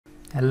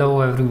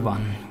Hello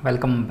everyone,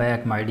 welcome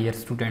back my dear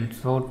students.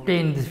 So today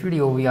in this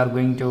video we are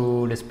going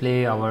to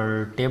display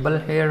our table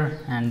here,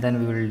 and then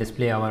we will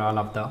display our all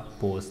of the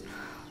posts.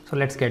 So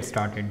let's get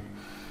started.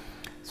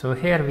 So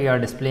here we are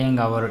displaying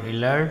our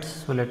alerts.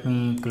 So let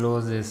me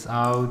close this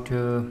out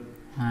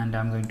and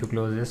I'm going to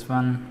close this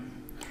one,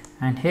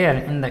 and here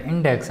in the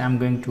index I'm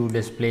going to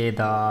display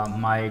the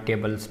my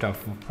table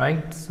stuff,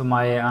 right? So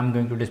I'm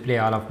going to display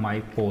all of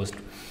my posts.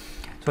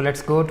 So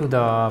let's go to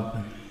the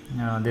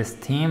this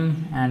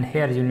theme, and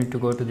here you need to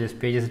go to this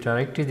pages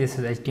directory. This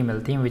is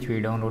HTML theme which we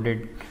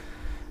downloaded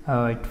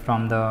it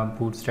from the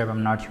bootstrap.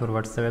 I'm not sure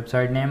what's the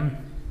website name.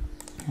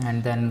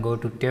 And then go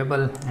to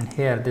table, and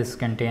here this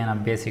contain a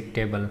basic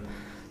table.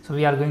 So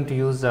we are going to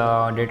use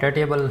a data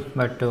table,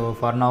 but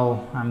for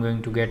now I'm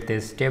going to get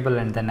this table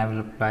and then I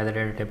will apply the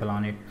data table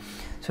on it.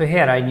 So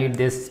here I need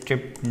this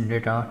strip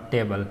data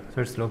table,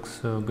 so it looks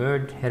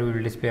good. Here we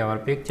will display our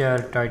picture,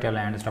 title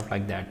and stuff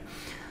like that.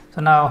 So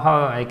now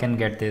how I can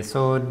get this?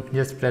 So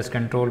just press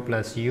Ctrl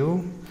plus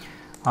U,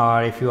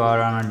 or if you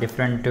are on a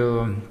different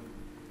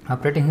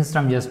operating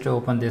system, just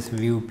open this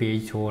view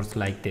page source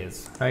like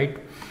this, right?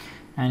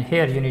 And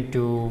here you need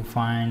to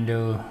find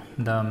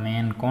the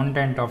main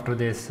content after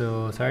this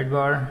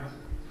sidebar,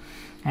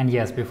 and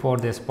yes, before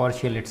this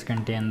partial it's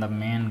contain the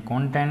main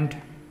content.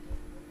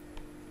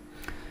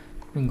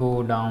 We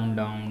go down,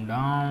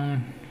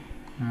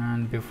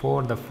 and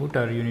before the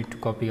footer you need to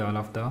copy all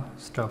of the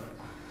stuff.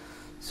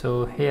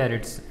 So here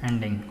it's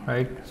ending,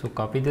 right? So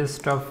copy this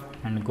stuff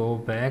and go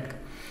back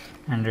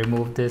and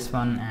remove this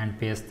one and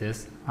paste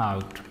this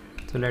out.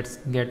 So let's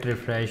get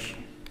refresh,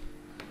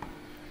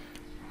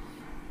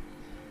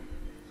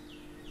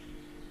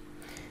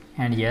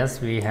 and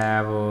yes, we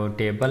have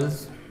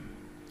tables,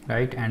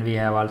 right? And we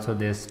have also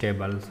this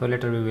table. So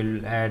later we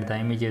will add the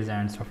images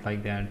and stuff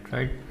like that,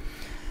 right?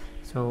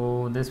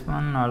 So this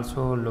one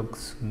also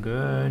looks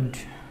good,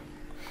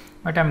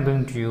 but I'm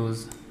going to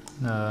use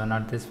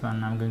not this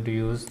one, I'm going to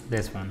use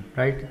this one,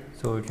 right?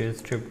 So it is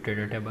strip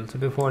data table. So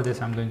before this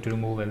I'm going to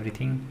remove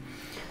everything.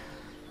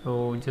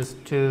 So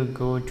just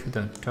go to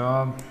the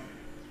top,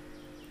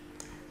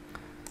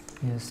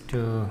 just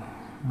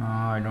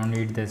I don't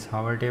need this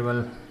hover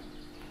table,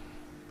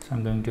 so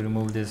I'm going to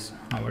remove this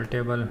hover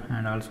table,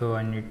 and also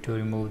I need to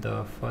remove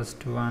the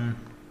first one.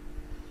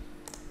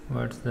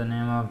 What's the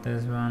name of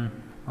this one?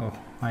 Oh,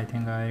 I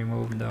think I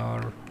removed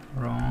the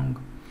wrong.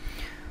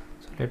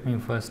 So let me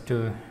first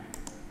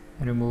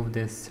remove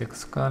this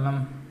 6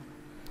 column,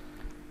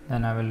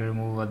 then I will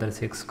remove other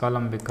 6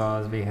 column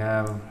because we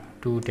have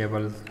 2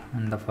 tables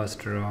in the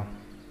first row.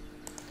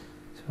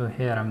 So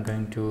here I'm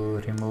going to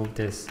remove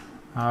this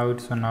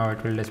out. So now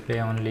it will display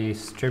only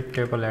strip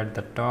table at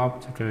the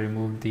top. So to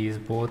remove these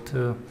both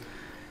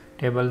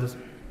tables,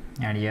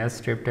 and yes,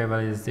 strip table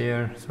is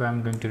there. So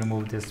I'm going to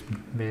remove this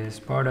base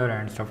border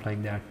and stuff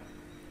like that.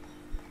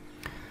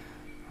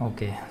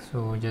 Okay,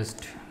 so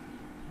just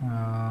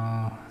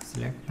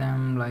select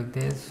them like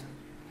this.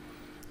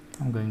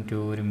 I'm going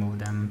to remove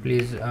them.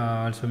 Please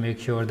also make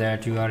sure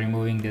that you are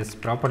removing this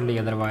properly,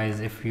 otherwise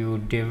if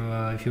you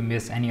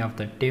miss any of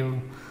the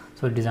div,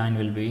 so design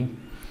will be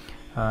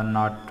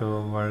not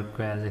work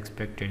as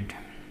expected.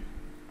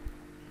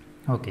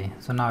 Okay,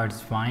 so now it's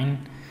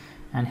fine,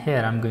 and here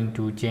I'm going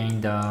to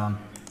change the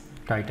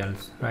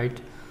titles, right?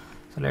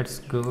 So let's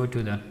go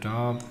to the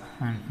top,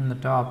 and in the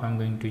top I'm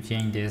going to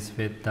change this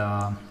with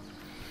the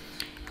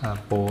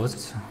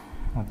posts.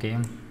 Okay,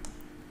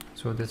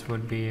 so this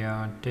would be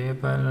a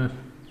table.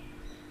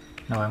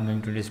 Now I'm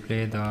going to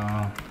display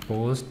the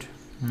post,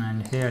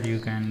 and here you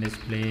can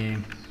display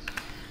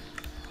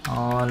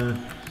all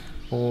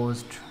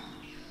post.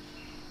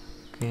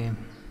 Okay,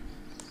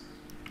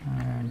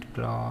 and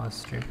class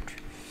stripped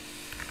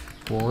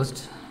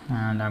post,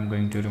 and I'm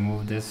going to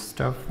remove this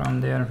stuff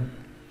from there.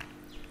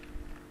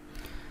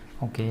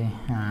 Okay,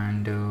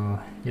 and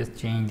just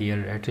change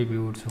their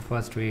attributes. So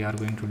first we are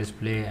going to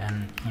display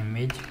an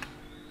image,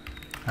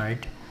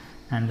 right?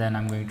 And then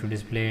I'm going to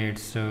display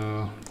its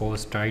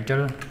post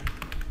title,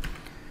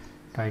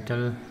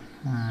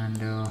 and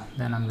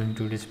then I'm going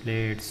to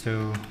display its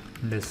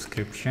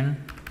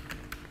description,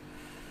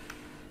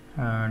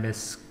 and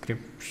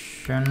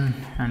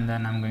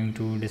then I'm going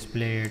to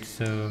display its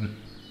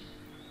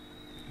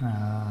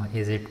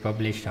is it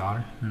published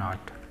or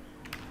not,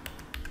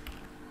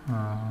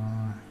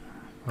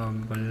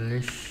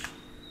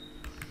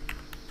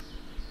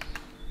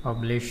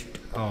 published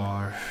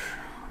or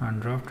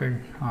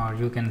undrafted, or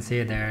you can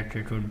say that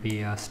it would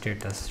be a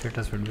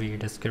status would be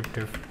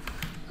descriptive,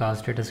 because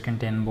status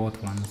contain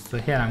both ones. So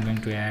here I'm going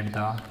to add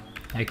the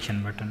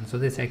action button. So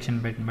this action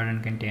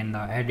button contain the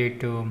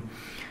edit,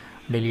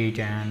 delete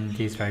and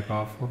these type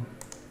of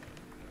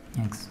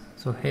things.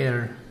 So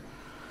here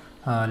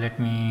let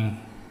me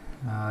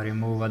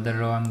remove other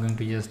row. I'm going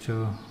to just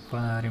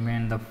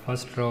remain the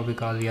first row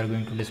because we are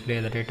going to display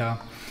the data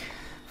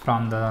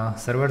from the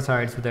server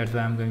side, so that's why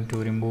I'm going to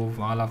remove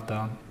all of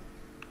the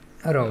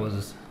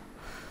rows.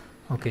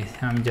 Okay,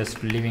 I'm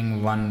just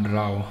leaving one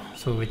row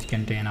so which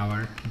contain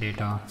our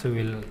data. So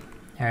we'll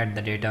add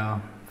the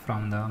data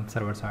from the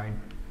server side.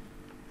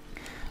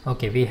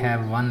 Okay, we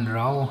have one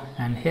row,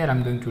 and here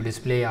I'm going to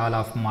display all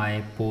of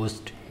my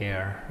post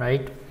here,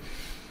 right?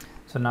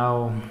 So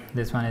now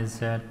this one is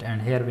set, and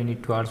here we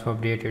need to also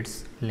update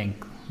its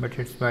link, but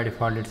it's by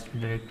default it's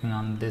directing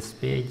on this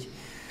page.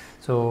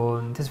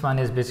 So this one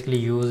is basically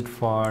used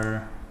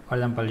for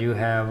example, you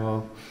have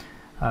a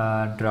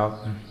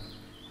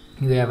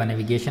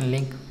navigation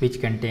link which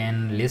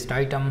contain list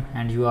item,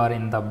 and you are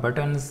in the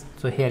buttons.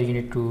 So here you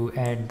need to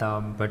add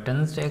the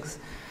buttons text,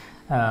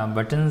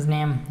 buttons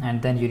name,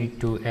 and then you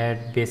need to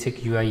add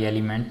basic UI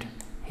element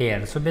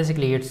here. So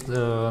basically it's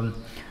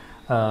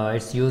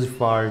used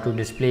for to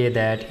display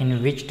that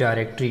in which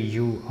directory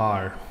you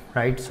are,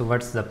 right? So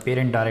what's the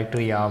parent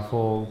directory of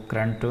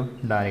current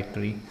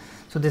directory.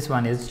 So this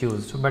one is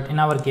used, but in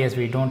our case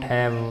we don't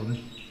have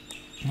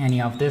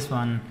any of this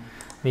one.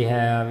 We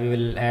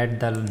will add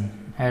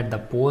the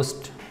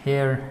post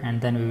here,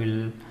 and then we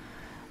will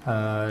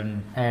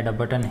add a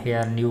button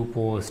here, new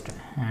post,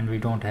 and we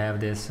don't have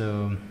this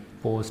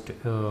post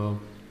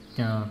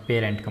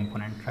parent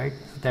component, right?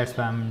 So that's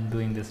why I'm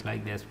doing this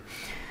like this.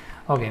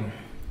 Okay,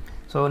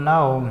 so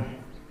now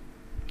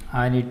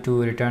I need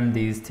to return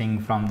these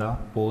things from the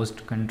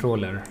post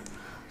controller.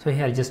 So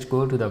here just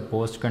go to the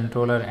post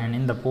controller, and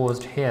in the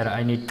post here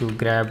I need to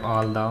grab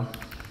all the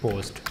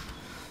post.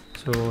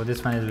 So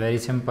this one is very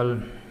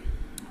simple,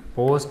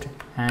 post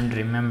and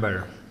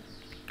remember.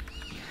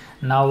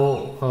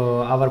 Now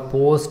our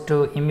post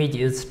image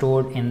is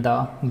stored in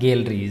the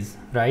galleries,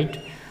 right?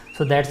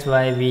 So that's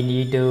why we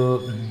need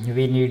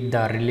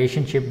the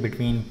relationship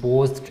between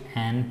post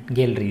and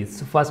galleries.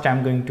 So first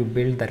I'm going to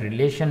build the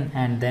relation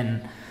and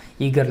then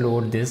eager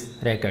load this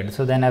record.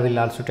 So then I will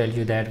also tell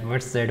you that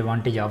what's the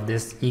advantage of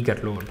this eager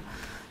load.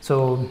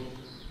 So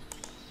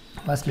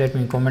first let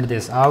me comment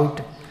this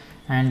out,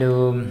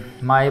 and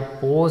my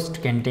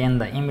post contain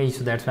the image,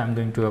 so that's why I'm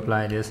going to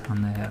apply this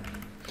on the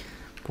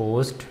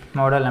post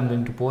model. I'm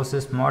going to post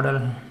this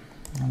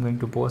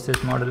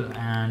model,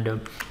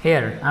 and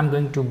here I'm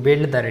going to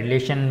build the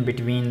relation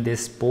between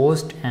this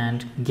post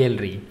and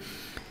gallery.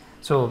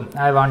 So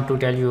I want to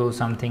tell you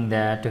something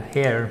that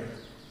here,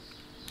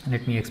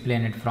 let me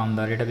explain it from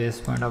the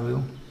database point of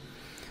view.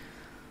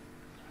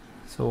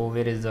 So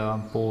where is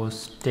the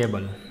post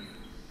table?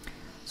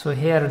 So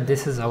here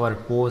this is our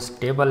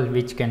post table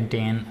which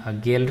contain a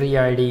gallery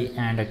ID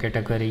and a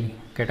category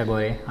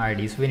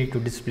ID. So we need to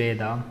display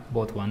the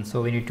both ones.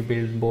 So we need to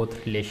build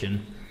both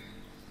relation.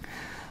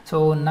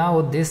 So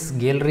now this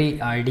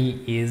gallery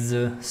ID is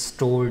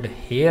stored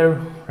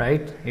here,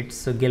 right?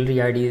 Its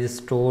gallery ID is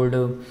stored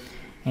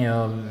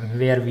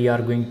where we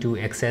are going to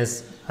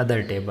access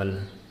other table,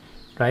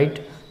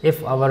 right?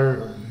 If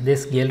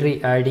this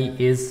gallery ID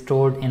is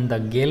stored in the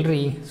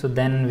gallery, so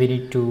then we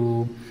need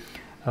to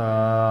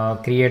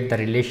create the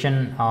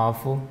relation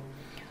of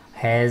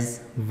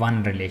has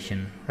one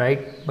relation,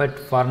 right? But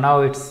for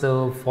now its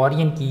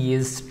foreign key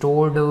is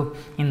stored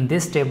in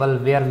this table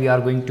where we are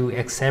going to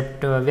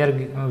accept where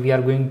we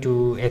are going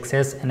to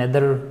access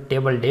another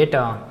table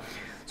data.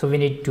 So we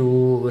need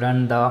to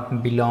run the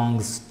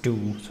belongs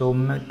to. So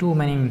too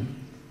many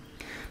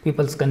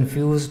people's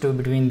confused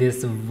between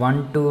this has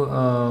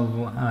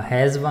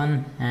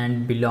one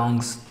and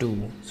belongs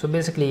to. So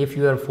basically if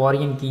your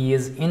foreign key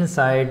is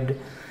inside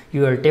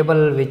your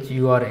table which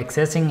you are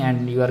accessing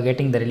and you are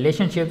getting the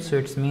relationship, so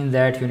it means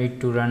that you need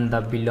to run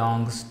the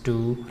belongs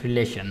to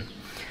relation.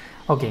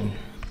 Okay,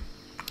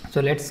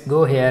 so let's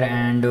go here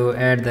and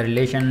add the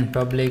relation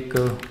public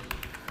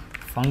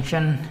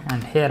function,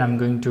 and here I'm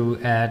going to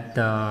add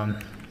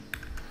the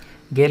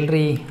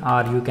gallery,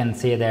 or you can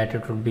say that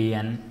it would be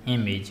an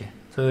image.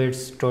 So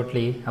it's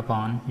totally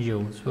upon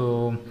you.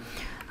 So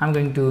I'm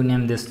going to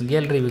name this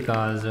gallery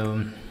because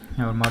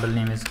our model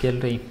name is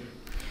gallery,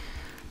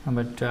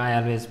 but I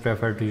always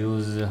prefer to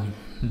use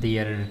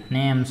their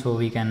name so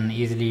we can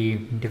easily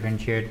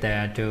differentiate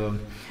that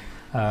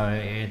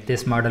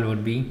this model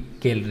would be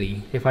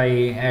gallery. If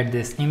I add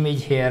this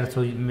image here,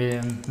 so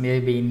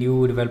maybe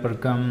new developer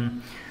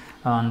come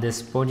on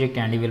this project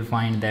and you will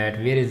find that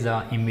where is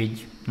the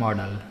image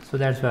model. So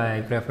that's why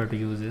I prefer to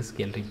use this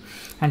gallery,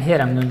 and here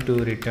I'm going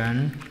to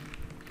return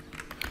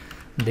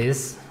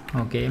this.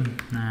 Okay,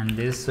 and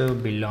this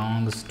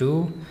belongs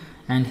to,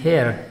 and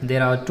here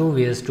there are two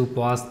ways to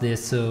pass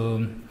this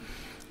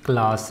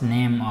class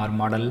name or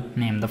model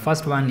name. The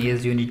first one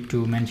is you need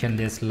to mention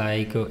this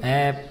like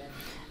app,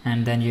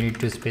 and then you need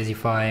to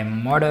specify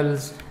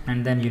models,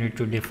 and then you need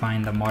to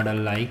define the model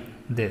like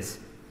this,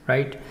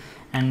 right?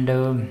 And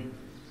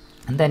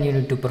then you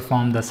need to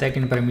perform the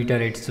second parameter,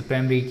 its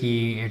primary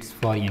key, its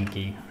foreign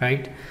key,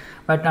 right?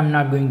 But I'm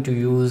not going to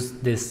use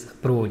this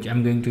approach.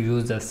 I'm going to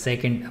use the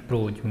second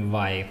approach.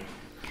 Why?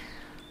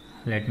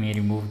 Let me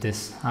remove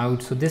this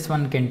out. So this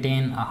one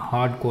contain a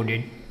hard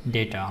coded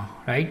data,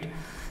 right?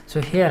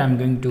 So here I'm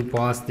going to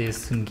pass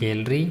this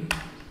gallery,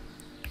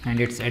 and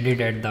it's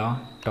added at the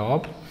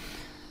top.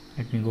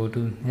 Let me go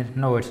to here.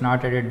 No, it's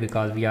not added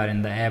because we are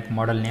in the app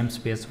model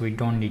namespace. We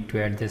don't need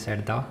to add this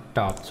at the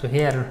top. So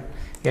here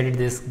added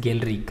this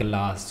gallery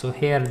class. So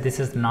here this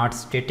is not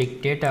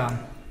static data.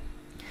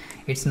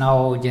 It's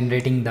now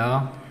generating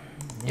the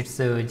it's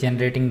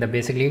generating the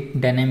basically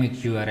dynamic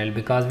URL,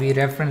 because we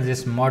reference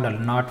this model,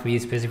 not we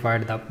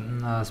specified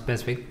the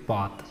specific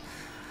path.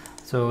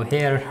 So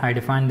here I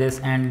define this,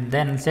 and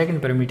then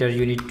second parameter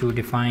you need to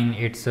define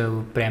its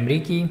primary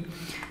key,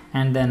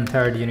 and then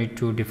third you need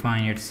to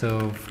define its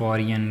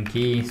foreign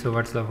key. So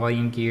what's the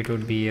foreign key? It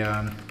would be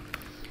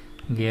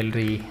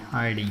gallery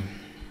ID.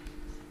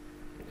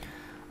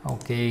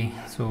 Okay,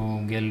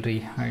 so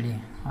gallery ID,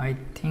 I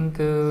think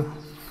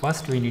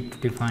first we need to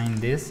define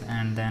this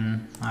and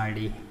then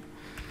ID.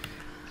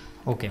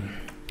 Okay,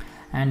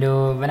 and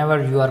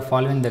whenever you are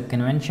following the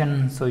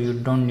convention, so you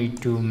don't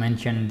need to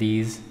mention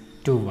these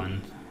two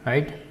ones,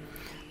 right?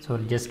 So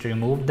just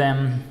remove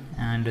them,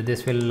 and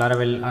this will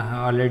Laravel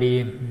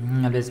already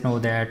let us know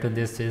that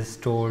this is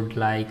stored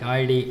like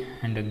ID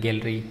and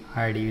gallery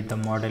ID with the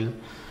model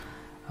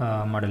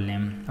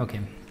name. Okay,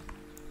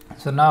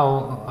 so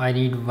now I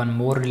need one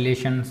more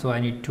relation, so I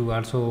need to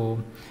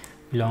also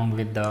belong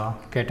with the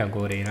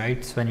category,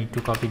 right? So I need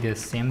to copy this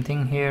same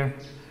thing here.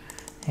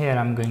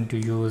 I'm going to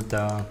use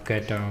the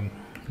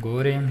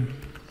category.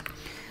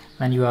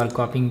 When you are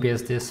copying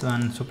paste this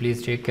one, so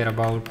please take care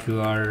about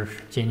you are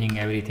changing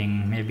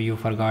everything. Maybe you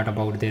forgot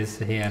about this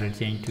here,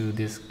 change to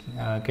this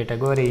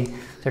category,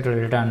 so it will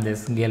return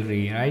this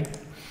gallery, right?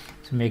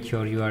 So make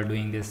sure you are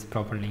doing this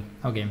properly.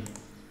 Okay,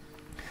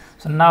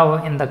 so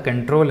now in the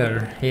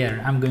controller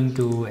here I'm going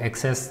to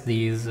access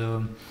these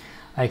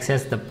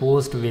access the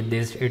post with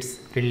this its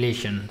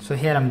relation. So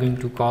here I'm going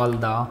to call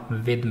the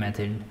with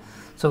method.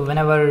 So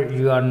whenever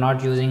you are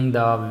not using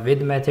the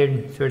with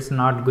method, so it's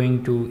not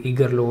going to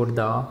eager load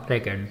the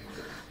record.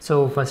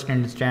 So first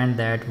understand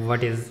that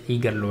what is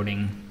eager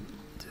loading.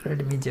 So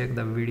let me check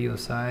the video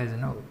size.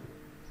 No,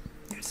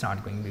 it's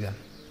not going bigger.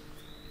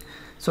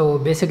 So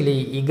basically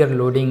eager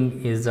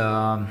loading is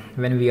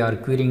when we are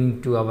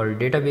querying to our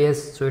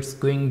database, so it's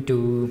going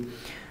to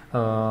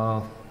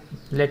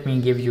let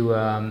me give you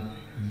a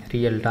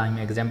real-time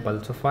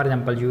example. So for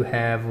example, you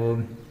have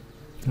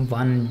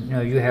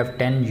you have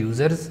 10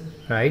 users,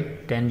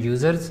 right? 10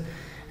 users,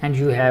 and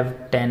you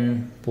have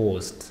 10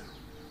 posts.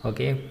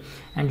 Okay,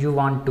 and you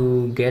want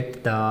to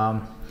get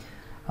the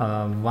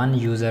one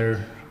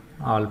user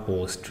all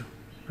post,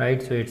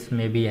 right? So it's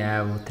maybe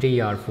have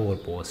 3 or 4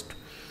 posts.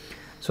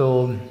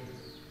 So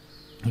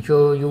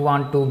you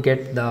want to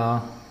get the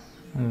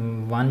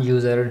one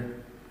user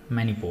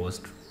many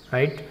posts,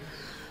 right?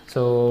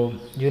 So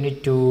you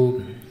need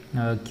to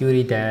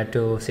query that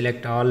to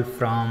select all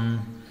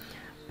from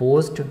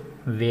post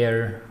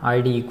where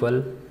ID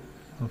equal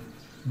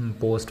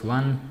post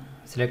 1,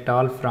 select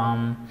all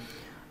from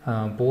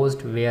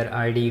post where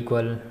ID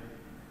equal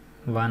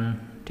 1.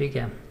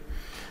 Okay,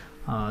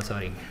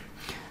 sorry.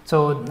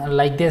 So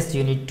like this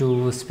you need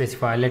to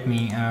specify. Let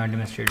me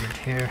demonstrate it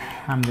here.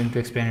 I'm going to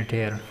explain it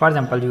here. For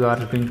example, you are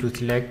going to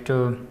select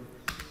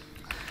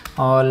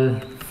all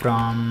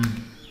from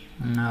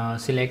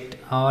select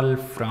all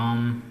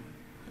from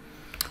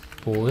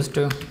post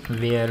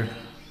where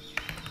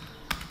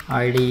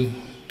ID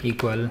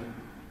equal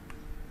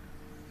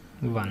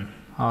 1,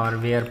 or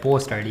where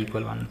post ID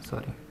equal 1,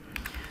 sorry,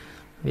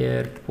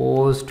 where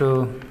post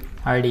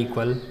ID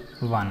equal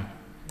 1.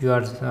 You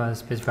are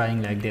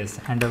specifying like this,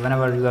 and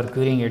whenever you are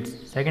querying it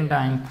second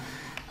time,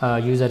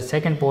 user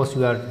second post,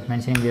 you are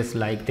mentioning this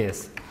like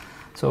this.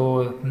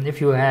 So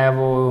if you have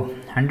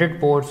 100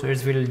 posts,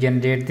 it will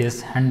generate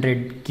this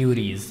 100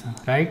 queries,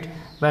 right?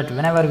 But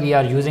whenever we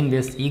are using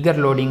this eager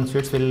loading, so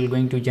it will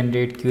going to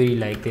generate query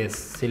like this: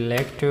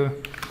 select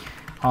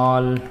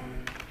all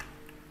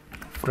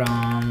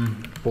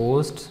from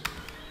posts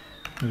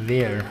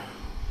where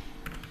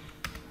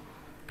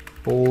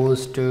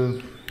post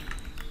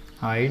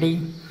ID,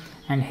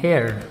 and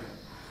here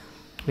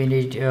we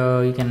need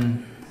you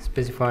can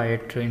specify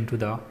it into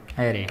the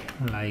array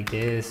like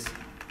this.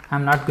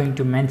 I'm not going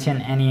to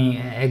mention any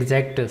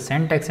exact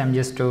syntax, I'm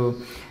just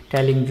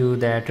telling you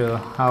that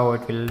how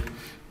it will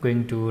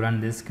going to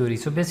run this query.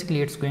 So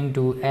basically it's going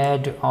to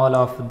add all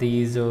of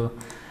these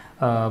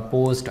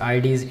post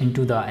IDs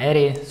into the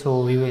array.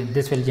 So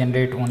this will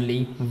generate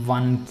only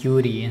one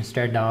query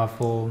instead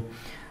of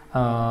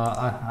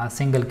a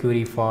single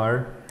query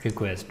for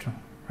request,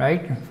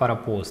 right, for a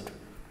post.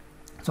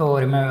 So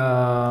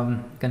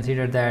remember,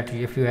 consider that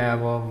if you have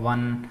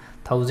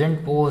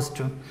 1000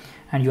 posts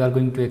and you are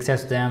going to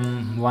access them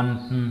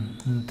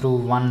through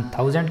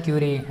 1000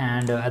 query,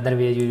 and other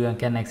way you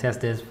can access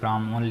this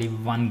from only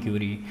one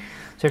query,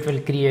 so it will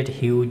create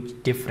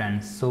huge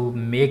difference. So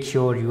make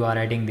sure you are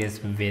adding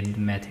this with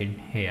method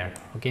here.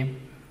 Okay,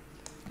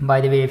 by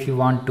the way, if you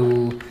want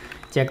to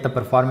check the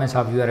performance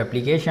of your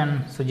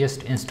application, so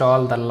just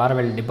install the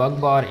Laravel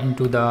debug bar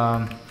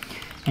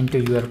into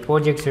your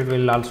projects. It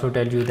will also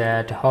tell you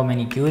that how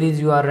many queries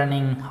you are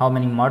running, how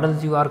many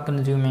models you are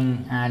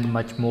consuming, and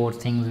much more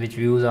things, which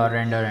views are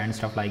rendered and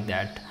stuff like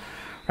that,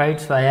 right?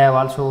 So I have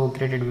also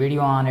created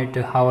video on it,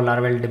 how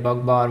Laravel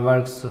debug bar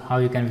works, how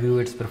you can view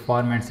its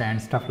performance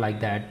and stuff like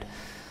that.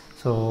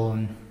 So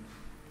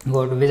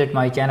go to visit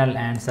my channel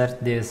and search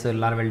this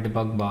Laravel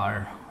debug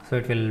bar, so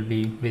it will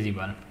be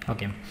visible.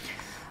 Okay,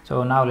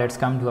 So now let's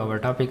come to our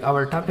topic.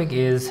 Our topic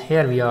is,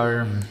 here we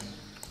are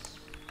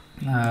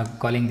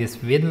calling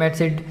this with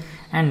method,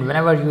 and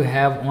whenever you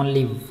have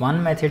only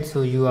one method,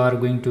 so you are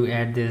going to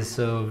add this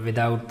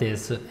without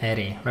this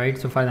array, right?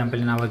 So for example,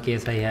 in our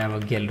case I have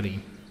a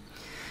gallery,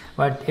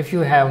 but if you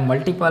have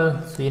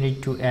multiple, so you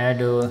need to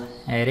add a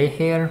array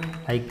here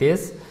like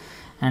this,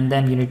 and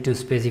then you need to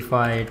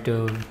specify it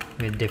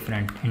with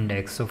different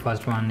index. So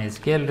first one is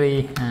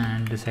gallery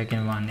and the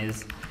second one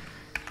is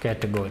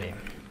category.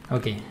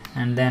 Okay,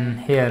 and then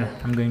here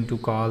I'm going to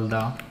call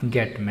the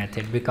get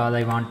method because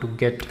I want to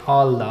get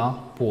all the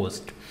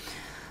post.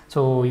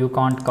 So you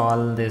can't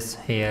call this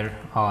here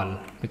all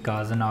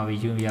because now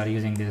we are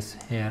using this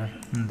here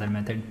in the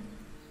method.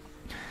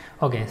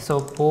 Okay, so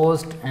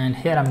post, and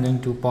here I'm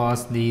going to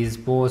pass these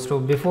posts. So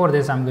before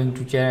this I'm going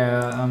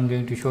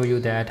to show you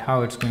that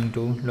how it's going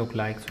to look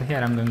like. So here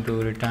I'm going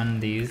to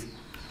return these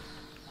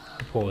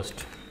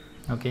post.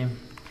 Okay,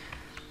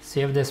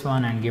 save this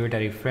one and give it a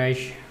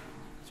refresh,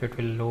 so it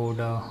will load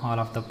all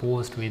of the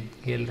post with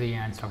gallery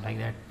and stuff like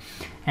that.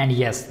 And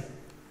yes,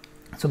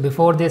 so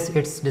before this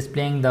it's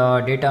displaying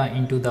the data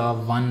into the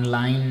one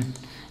line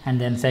and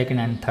then second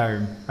and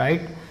third,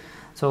 right?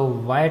 So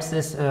why it's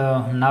this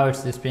now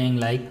it's displaying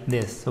like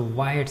this? So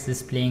why it's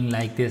displaying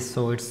like this?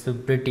 So it's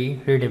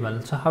pretty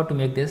readable. So how to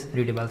make this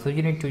readable? So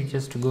you need to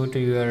just go to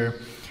your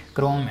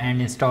Chrome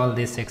and install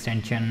this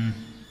extension,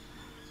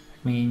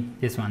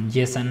 this one,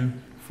 JSON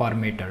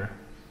formatter,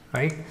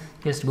 right?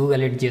 Just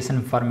Google it,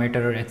 JSON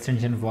formatter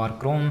extension for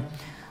Chrome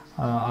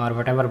or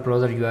whatever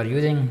browser you are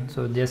using.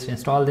 So just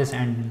install this,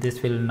 and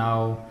this will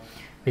now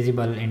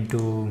visible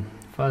into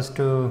first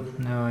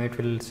it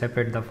will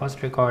separate the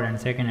first record and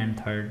second and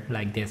third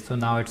like this. So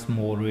now it's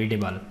more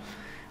readable.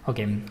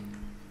 Okay,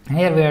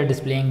 here we are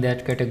displaying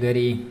that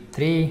category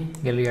 3,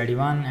 gallery ID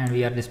 1, and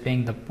we are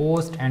displaying the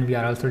post, and we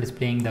are also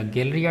displaying the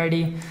gallery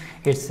ID,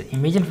 its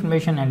image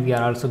information, and we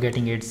are also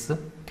getting its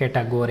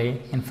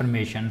category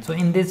information. So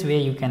in this way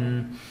you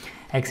can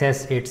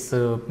access its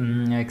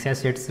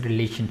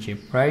relationship,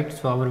 right?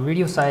 So our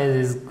video size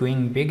is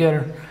going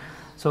bigger.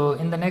 So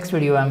in the next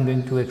video I'm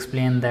going to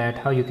explain that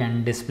how you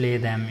can display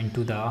them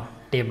into the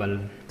table.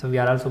 So we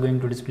are also going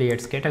to display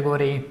its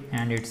category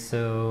and its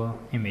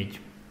image.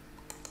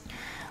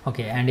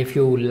 Okay, and if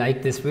you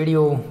like this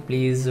video,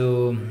 please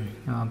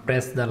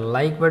press the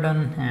like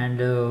button,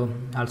 and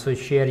also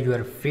share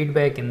your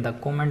feedback in the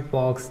comment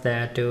box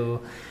that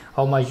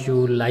how much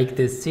you like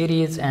this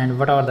series and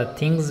what are the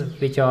things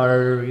which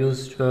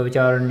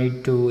are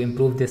need to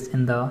improve this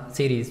in the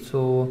series.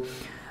 So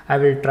I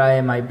will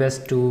try my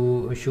best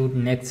to shoot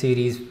next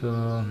series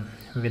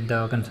with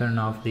the concern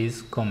of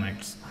these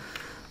comments.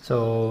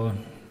 So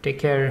take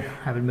care,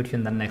 I will meet you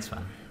in the next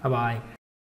one. Bye bye.